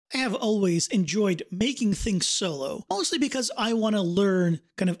I have always enjoyed making things solo, mostly because I want to learn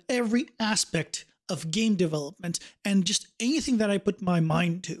kind of every aspect of game development and just anything that I put my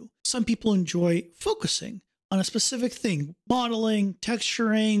mind to. Some people enjoy focusing on a specific thing, modeling,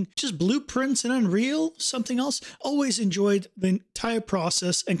 texturing, just blueprints in Unreal, something else. Always enjoyed the entire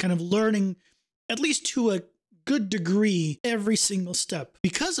process and kind of learning, at least to a good degree, every single step.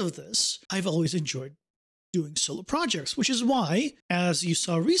 Because of this, I've always enjoyed doing solo projects, which is why, as you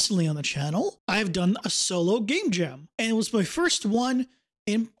saw recently on the channel, I've done a solo game jam, and it was my first one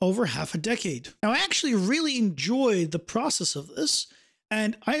in over half a decade. Now, I actually really enjoyed the process of this,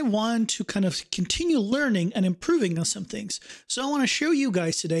 and I want to kind of continue learning and improving on some things. So I want to show you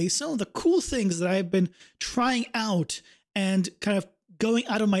guys today some of the cool things that I've been trying out and kind of going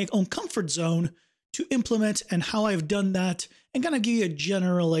out of my own comfort zone to implement, and how I've done that, and kind of give you a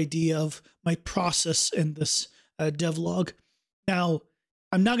general idea of my process in this devlog. Now,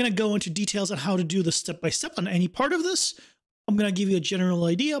 I'm not going to go into details on how to do this step-by-step on any part of this. I'm going to give you a general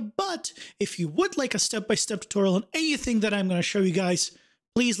idea, but if you would like a step-by-step tutorial on anything that I'm going to show you guys,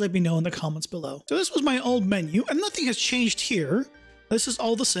 please let me know in the comments below. So this was my old menu, and nothing has changed here. This is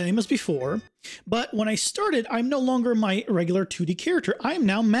all the same as before, but when I started, I'm no longer my regular 2D character. I am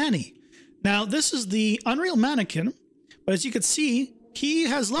now Manny. Now, this is the Unreal mannequin, but as you can see, he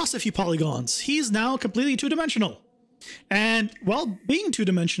has lost a few polygons. He's now completely two-dimensional. And while being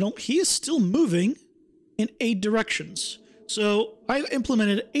two-dimensional, he is still moving in 8 directions. So I've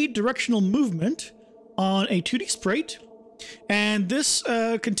implemented 8 directional movement on a 2D sprite, and this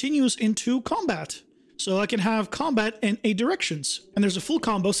continues into combat. So I can have combat in 8 directions. And there's a full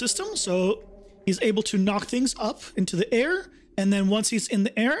combo system, so he's able to knock things up into the air, and then once he's in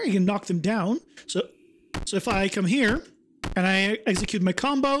the air, you can knock them down. So if I come here and I execute my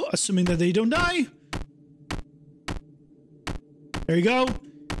combo, assuming that they don't die, there you go.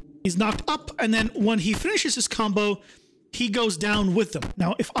 He's knocked up, and then when he finishes his combo, he goes down with them.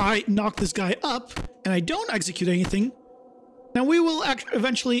 Now, if I knock this guy up and I don't execute anything, now we will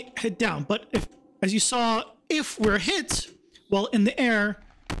eventually hit down. But if, as you saw, if we're hit while in the air,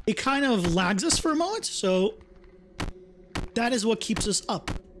 it kind of lags us for a moment. So that is what keeps us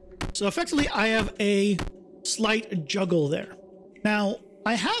up. So effectively, I have a slight juggle there. Now,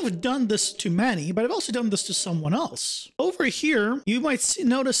 I have done this to Manny, but I've also done this to someone else. Over here, you might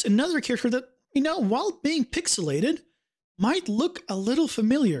notice another character that, you know, while being pixelated, might look a little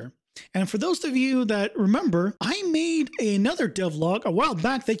familiar. And for those of you that remember, I made another devlog a while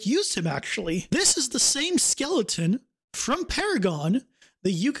back that used him, actually. This is the same skeleton from Paragon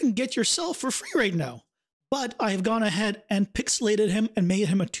that you can get yourself for free right now. But I have gone ahead and pixelated him and made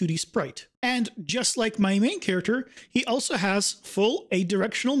him a 2D sprite. And just like my main character, he also has full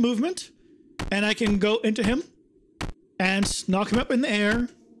 8-directional movement. And I can go into him and knock him up in the air,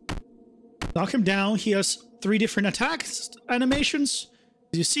 knock him down. He has 3 different attack animations,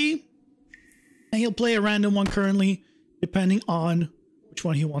 as you see. And he'll play a random one currently, depending on which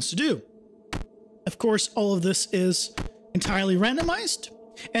one he wants to do. Of course, all of this is entirely randomized.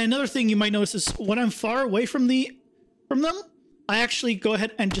 And another thing you might notice is when I'm far away from them, I actually go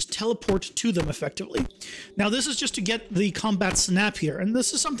ahead and just teleport to them effectively. Now, this is just to get the combat snap here. And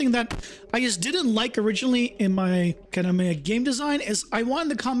this is something that I just didn't like originally in my kind of my game design, is I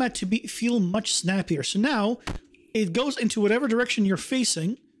wanted the combat to feel much snappier. So now it goes into whatever direction you're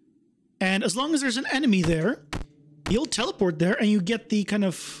facing. And as long as there's an enemy there, you'll teleport there and you get the kind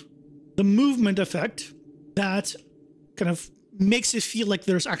of the movement effect that kind of makes it feel like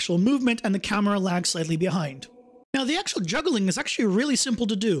there's actual movement, and the camera lags slightly behind. Now, the actual juggling is actually really simple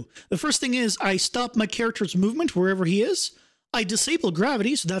to do. The first thing is I stop my character's movement wherever he is. I disable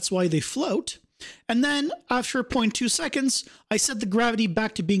gravity, so that's why they float. And then after 0.2 seconds, I set the gravity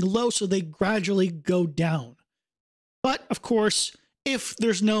back to being low so they gradually go down. But of course, if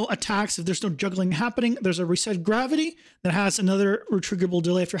there's no attacks, if there's no juggling happening, there's a reset gravity that has another retriggerable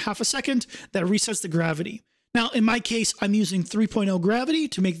delay after half a second that resets the gravity. Now, in my case, I'm using 3.0 gravity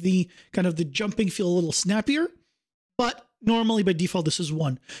to make the kind of the jumping feel a little snappier, but normally by default, this is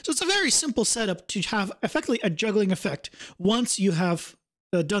 1. So it's a very simple setup to have effectively a juggling effect once you have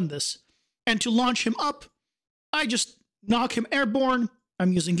done this. And to launch him up, I just knock him airborne.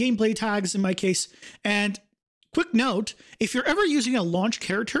 I'm using gameplay tags in my case. And quick note, if you're ever using a launch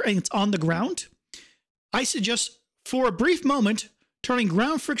character and it's on the ground, I suggest for a brief moment, turning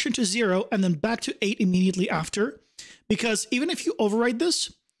ground friction to 0 and then back to 8 immediately after, because even if you override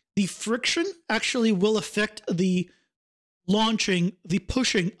this, the friction actually will affect the launching, the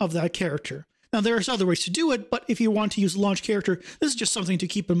pushing of that character. Now, there's other ways to do it, but if you want to use a launch character, this is just something to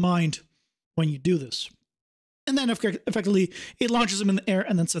keep in mind when you do this. And then effectively, it launches them in the air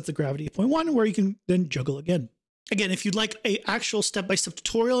and then sets the gravity at 0.1, where you can then juggle again. Again, if you'd like an actual step-by-step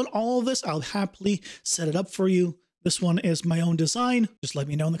tutorial on all of this, I'll happily set it up for you. This one is my own design. Just let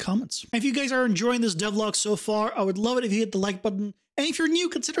me know in the comments. If you guys are enjoying this devlog so far, I would love it if you hit the like button. And if you're new,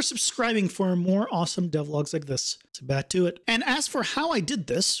 consider subscribing for more awesome devlogs like this. Let's get back to it. And as for how I did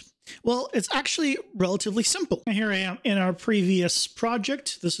this, well, it's actually relatively simple. And here I am in our previous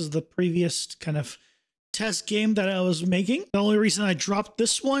project. This is the previous kind of test game that I was making. The only reason I dropped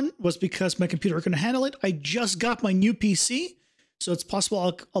this one was because my computer couldn't handle it. I just got my new PC, so it's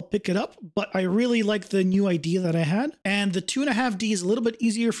possible I'll pick it up, but I really like the new idea that I had. And the 2.5D is a little bit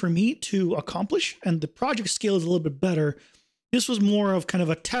easier for me to accomplish, and the project scale is a little bit better. This was more of kind of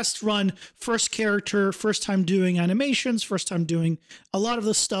a test run, first character, first time doing animations, first time doing a lot of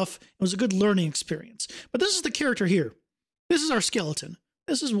this stuff. It was a good learning experience. But this is the character here. This is our skeleton.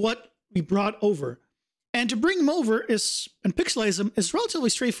 This is what we brought over. And to bring him over and pixelize him is relatively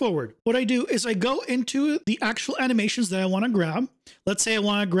straightforward. What I do is I go into the actual animations that I want to grab. Let's say I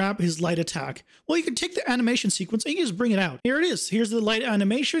want to grab his light attack. Well, you can take the animation sequence and you just bring it out. Here it is. Here's the light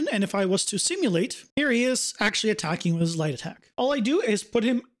animation. And if I was to simulate, here he is actually attacking with his light attack. All I do is put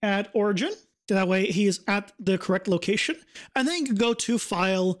him at origin. That way he is at the correct location. And then you can go to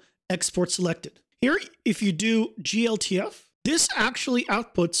File, Export Selected. Here, if you do GLTF, this actually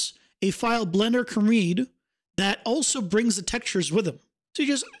outputs a file Blender can read that also brings the textures with them. So you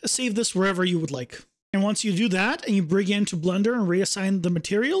just save this wherever you would like. And once you do that and you bring it into Blender and reassign the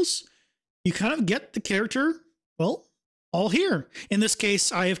materials, you kind of get the character, well, all here. In this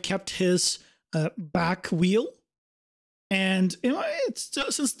case, I have kept his back wheel. And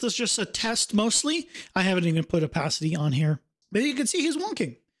since this is just a test mostly, I haven't even put opacity on here. But you can see he's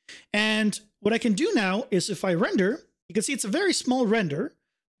wonking. And what I can do now is if I render, you can see it's a very small render.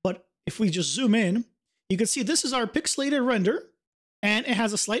 If we just zoom in, you can see this is our pixelated render, and it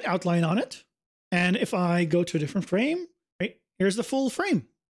has a slight outline on it. And if I go to a different frame, right, here's the full frame.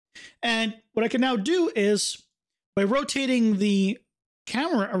 And what I can now do is, by rotating the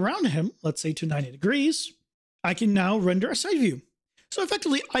camera around him, let's say to 90 degrees, I can now render a side view. So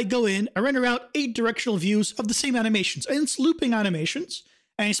effectively, I go in, I render out 8 directional views of the same animations, and it's looping animations,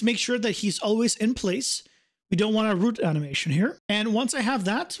 and I just make sure that he's always in place. We don't want a root animation here. And once I have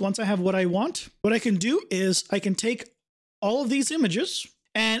that, once I have what I want, what I can do is I can take all of these images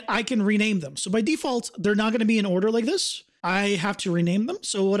and I can rename them. So by default, they're not going to be in order like this. I have to rename them.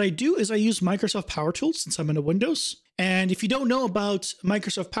 So what I do is I use Microsoft PowerTools since I'm in Windows. And if you don't know about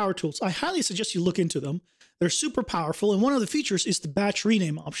Microsoft PowerTools, I highly suggest you look into them. They're super powerful. And one of the features is the batch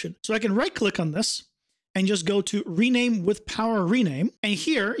rename option. So I can right click on this and just go to rename with power rename. And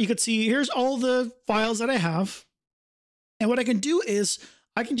here you can see, here's all the files that I have. And what I can do is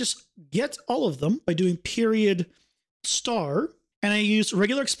I can just get all of them by doing period star. And I use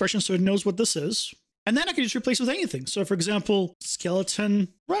regular expression so it knows what this is. And then I can just replace with anything. So for example, skeleton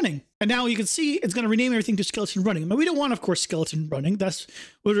running. And now you can see it's going to rename everything to skeleton running. But we don't want, of course, skeleton running.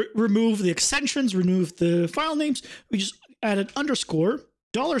 We'll remove the extensions, remove the file names. We just add an underscore,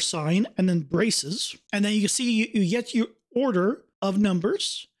 $, and then braces. And then you can see you get your order of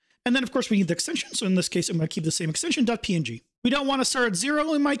numbers. And then, of course, we need the extension. So in this case, I'm going to keep the same extension, .png. We don't want to start at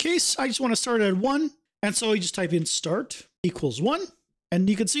 0 in my case. I just want to start at 1. And so you just type in start equals 1. And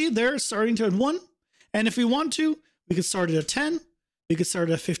you can see there starting to at 1. And if we want to, we could start it at 10. We could start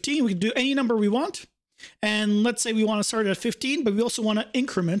at 15. We can do any number we want. And let's say we want to start at 15, but we also want to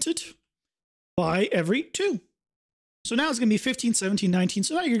increment it by every 2. So now it's going to be 15, 17, 19.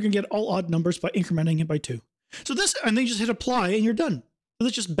 So now you're going to get all odd numbers by incrementing it by 2. So this, and then you just hit apply and you're done. So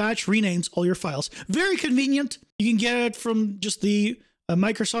this just batch renames all your files. Very convenient. You can get it from just the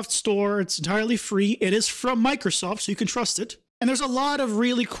Microsoft store. It's entirely free. It is from Microsoft, so you can trust it. And there's a lot of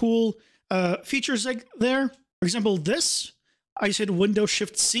really cool features like there. For example, this, I just hit Windows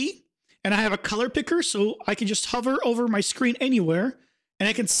Shift C and I have a color picker. So I can just hover over my screen anywhere and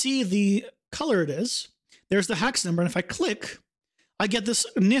I can see the color it is. There's the hex number, and if I click, I get this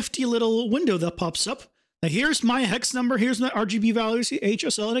nifty little window that pops up. Now here's my hex number, here's my RGB values,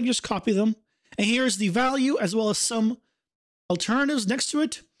 HSL, and I can just copy them. And here's the value as well as some alternatives next to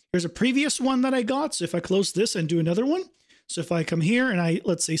it. Here's a previous one that I got. So if I close this and do another one. So if I come here and I,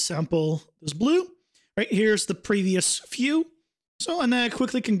 let's say, sample this blue, right? Here's the previous few. So, and then I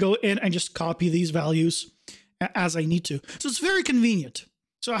quickly can go in and just copy these values as I need to. So it's very convenient.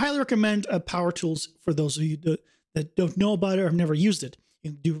 So I highly recommend PowerTools for those of you that don't know about it or have never used it.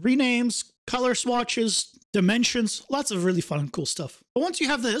 You can do renames, color swatches, dimensions, lots of really fun and cool stuff. But once you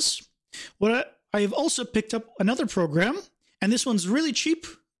have this, I have also picked up another program, and this one's really cheap.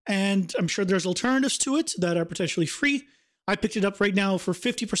 and I'm sure there's alternatives to it that are potentially free. I picked it up right now for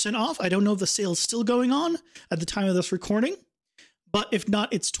 50% off. I don't know if the sale is still going on at the time of this recording, but if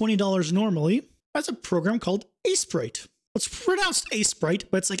not, it's $20 normally. That's a program called Aseprite. It's pronounced Aseprite,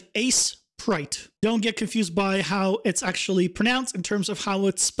 but it's like Aseprite. Don't get confused by how it's actually pronounced in terms of how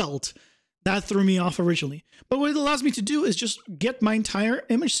it's spelled. That threw me off originally. But what it allows me to do is just get my entire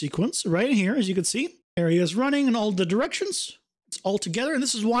image sequence right here, as you can see. Areas running in all the directions. It's all together, and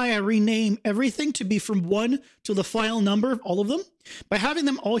this is why I rename everything to be from 1 to the final number of all of them. By having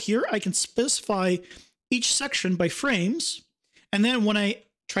them all here, I can specify each section by frames, and then when I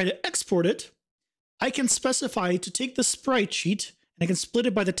try to export it, I can specify to take the sprite sheet, and I can split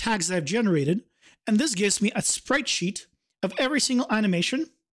it by the tags that I've generated, and this gives me a sprite sheet of every single animation,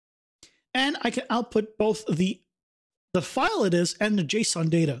 and I can output both the file it is and the JSON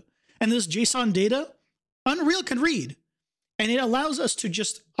data. And this JSON data, Unreal can read. And it allows us to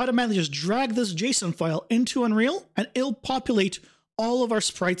just automatically just drag this JSON file into Unreal, and it'll populate all of our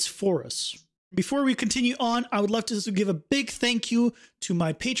sprites for us. Before we continue on, I would love to give a big thank you to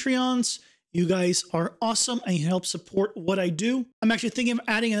my Patreons. You guys are awesome and you help support what I do. I'm actually thinking of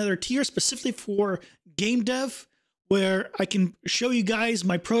adding another tier specifically for game dev, where I can show you guys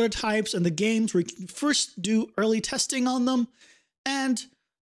my prototypes and the games where you can first do early testing on them, and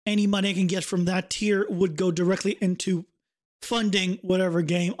any money I can get from that tier would go directly into funding whatever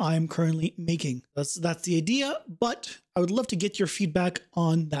game I'm currently making. That's the idea, but I would love to get your feedback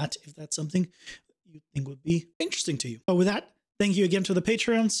on that if that's something you think would be interesting to you. But with that, thank you again to the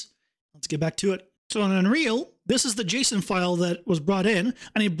Patreons. Let's get back to it. So in Unreal, this is the JSON file that was brought in,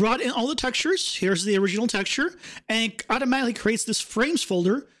 and it brought in all the textures. Here's the original texture, and it automatically creates this frames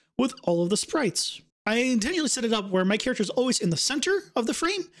folder with all of the sprites. I intentionally set it up where my character is always in the center of the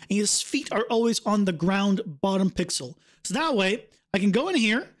frame, and his feet are always on the ground bottom pixel. So that way, I can go in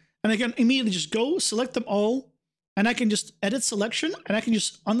here, and I can immediately just go select them all, and I can just edit selection, and I can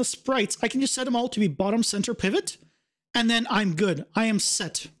just, on the sprites, I can just set them all to be bottom center pivot, and then I'm good. I am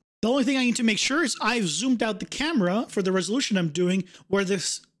set. The only thing I need to make sure is I've zoomed out the camera for the resolution I'm doing where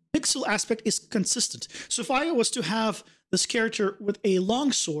this pixel aspect is consistent. So if I was to have this character with a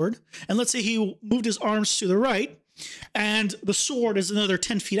long sword, and let's say he moved his arms to the right, and the sword is another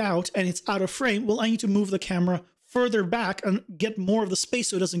 10 feet out and it's out of frame, well, I need to move the camera further back and get more of the space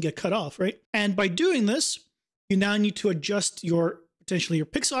so it doesn't get cut off, right? And by doing this, you now need to adjust potentially your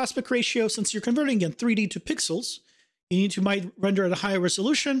pixel aspect ratio. Since you're converting again 3D to pixels, you need to render at a higher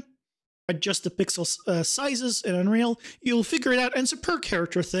resolution, adjust the pixel sizes in Unreal. You'll figure it out, and it's a per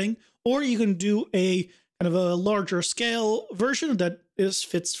character thing, or you can do a kind of a larger scale version that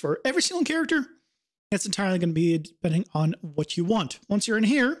fits for every single character. It's entirely going to be depending on what you want. Once you're in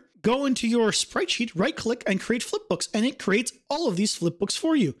here, go into your sprite sheet, right click, and create flipbooks, and it creates all of these flipbooks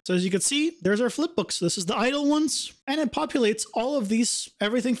for you. So as you can see, there's our flipbooks. This is the idle ones, and it populates all of these,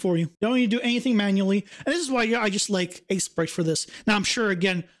 everything for you. Don't need to do anything manually, and this is why I just like Aseprite for this. Now I'm sure,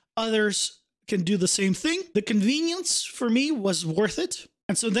 again, others can do the same thing. The convenience for me was worth it.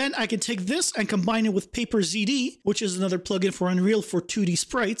 And so then I can take this and combine it with PaperZD, which is another plugin for Unreal for 2D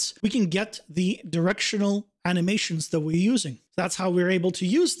sprites. We can get the directional animations that we're using. That's how we're able to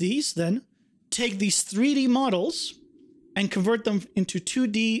use these then, take these 3D models and convert them into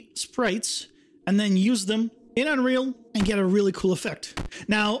 2D sprites, and then use them in Unreal and get a really cool effect.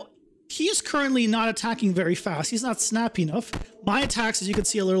 Now, he is currently not attacking very fast. He's not snappy enough. My attacks, as you can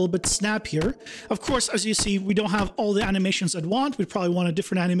see, a little bit snappier. Of course, as you see, we don't have all the animations I'd want. We'd probably want a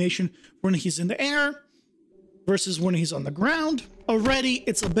different animation when he's in the air versus when he's on the ground. Already,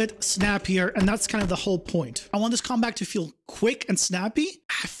 it's a bit snappier, and that's kind of the whole point. I want this combat to feel quick and snappy.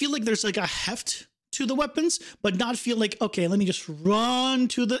 I feel like there's like a heft to the weapons, but not feel like, okay, let me just run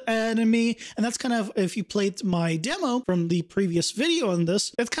to the enemy. And that's kind of, if you played my demo from the previous video on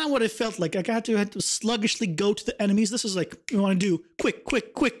this, that's kind of what it felt like. I had to sluggishly go to the enemies. This is like, you want to do quick,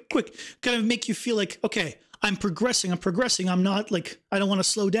 quick, quick, quick, kind of make you feel like, okay, I'm progressing. I'm not like, I don't want to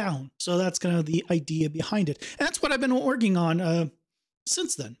slow down. So that's kind of the idea behind it. And that's what I've been working on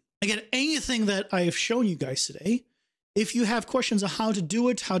since then. Again, anything that I have shown you guys today, if you have questions on how to do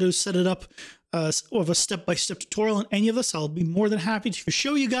it, how to set it up, of a step-by-step tutorial on any of this, I'll be more than happy to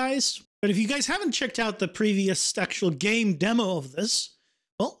show you guys. But if you guys haven't checked out the previous actual game demo of this,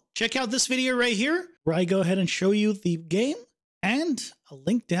 well, check out this video right here, where I go ahead and show you the game, and a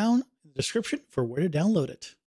link down in the description for where to download it.